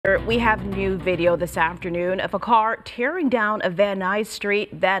We have new video this afternoon of a car tearing down a Van Nuys Street,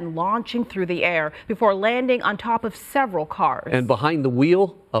 then launching through the air before landing on top of several cars. And behind the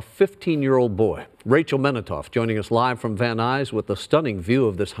wheel, a 15-year-old boy. Rachel Menitoff joining us live from Van Nuys with a stunning view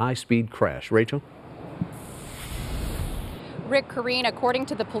of this high-speed crash. Rachel? Rick, Karine, according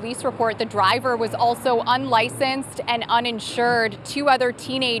to the police report, the driver was also unlicensed and uninsured. Two other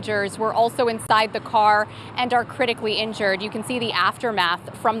teenagers were also inside the car and are critically injured. You can see the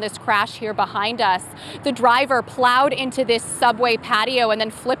aftermath from this crash here behind us. The driver plowed into this subway patio and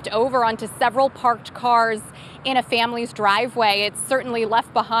then flipped over onto several parked cars in a family's driveway. It's certainly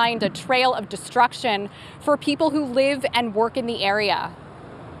left behind a trail of destruction for people who live and work in the area.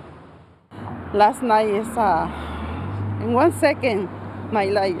 Last night is in 1 second, my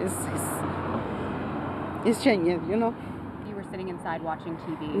life is changing, you know. You were sitting inside watching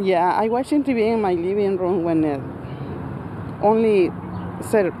TV? Yeah, I watching TV in my living room when it only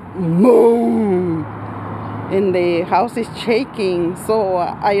said boom, and the house is shaking. So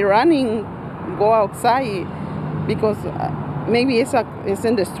I running, go outside because maybe it's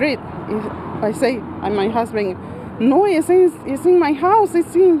in the street. I say, and my husband, no, it's in my house.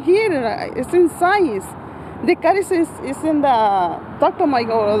 It's in here. It's inside. The car is in the top of my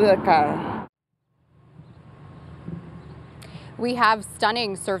door of the car. We have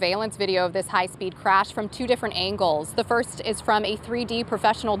stunning surveillance video of this high-speed crash from two different angles. The first is from a 3D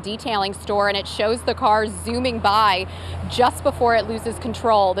professional detailing store, and it shows the car zooming by just before it loses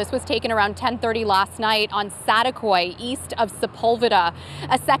control. This was taken around 10:30 last night on Saticoy, east of Sepulveda.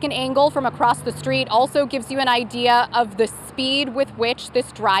 A second angle from across the street also gives you an idea of the speed with which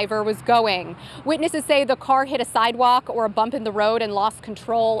this driver was going. Witnesses say the car hit a sidewalk or a bump in the road and lost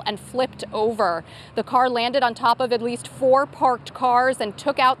control and flipped over. The car landed on top of at least 4 parked cars and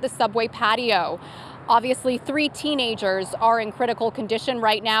took out the subway patio. Obviously, 3 teenagers are in critical condition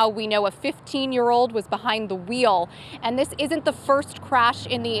right now. We know a 15-year-old was behind the wheel. And this isn't the first crash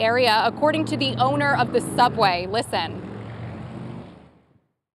in the area, according to the owner of the subway. Listen.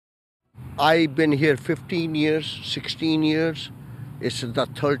 I've been here 15 years, 16 years. It's the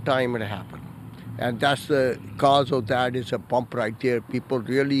 3rd time it happened. And that's the cause of that is a bump right there. People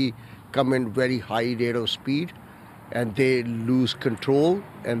really come in very high rate of speed and they lose control.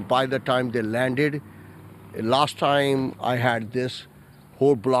 And by the time they landed, last time I had this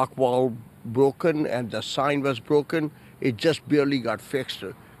whole block wall broken and the sign was broken. It just barely got fixed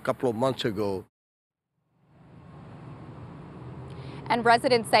a couple of months ago. And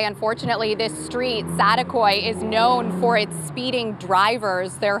residents say, unfortunately, this street, Saticoy, is known for its speeding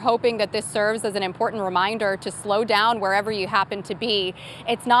drivers. They're hoping that this serves as an important reminder to slow down wherever you happen to be.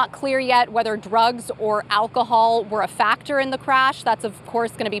 It's not clear yet whether drugs or alcohol were a factor in the crash. That's, of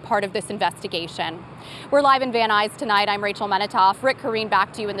course, going to be part of this investigation. We're live in Van Nuys tonight. I'm Rachel Menitoff. Rick, Karine,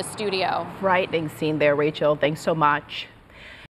 back to you in the studio. Frightening scene there, Rachel. Thanks so much.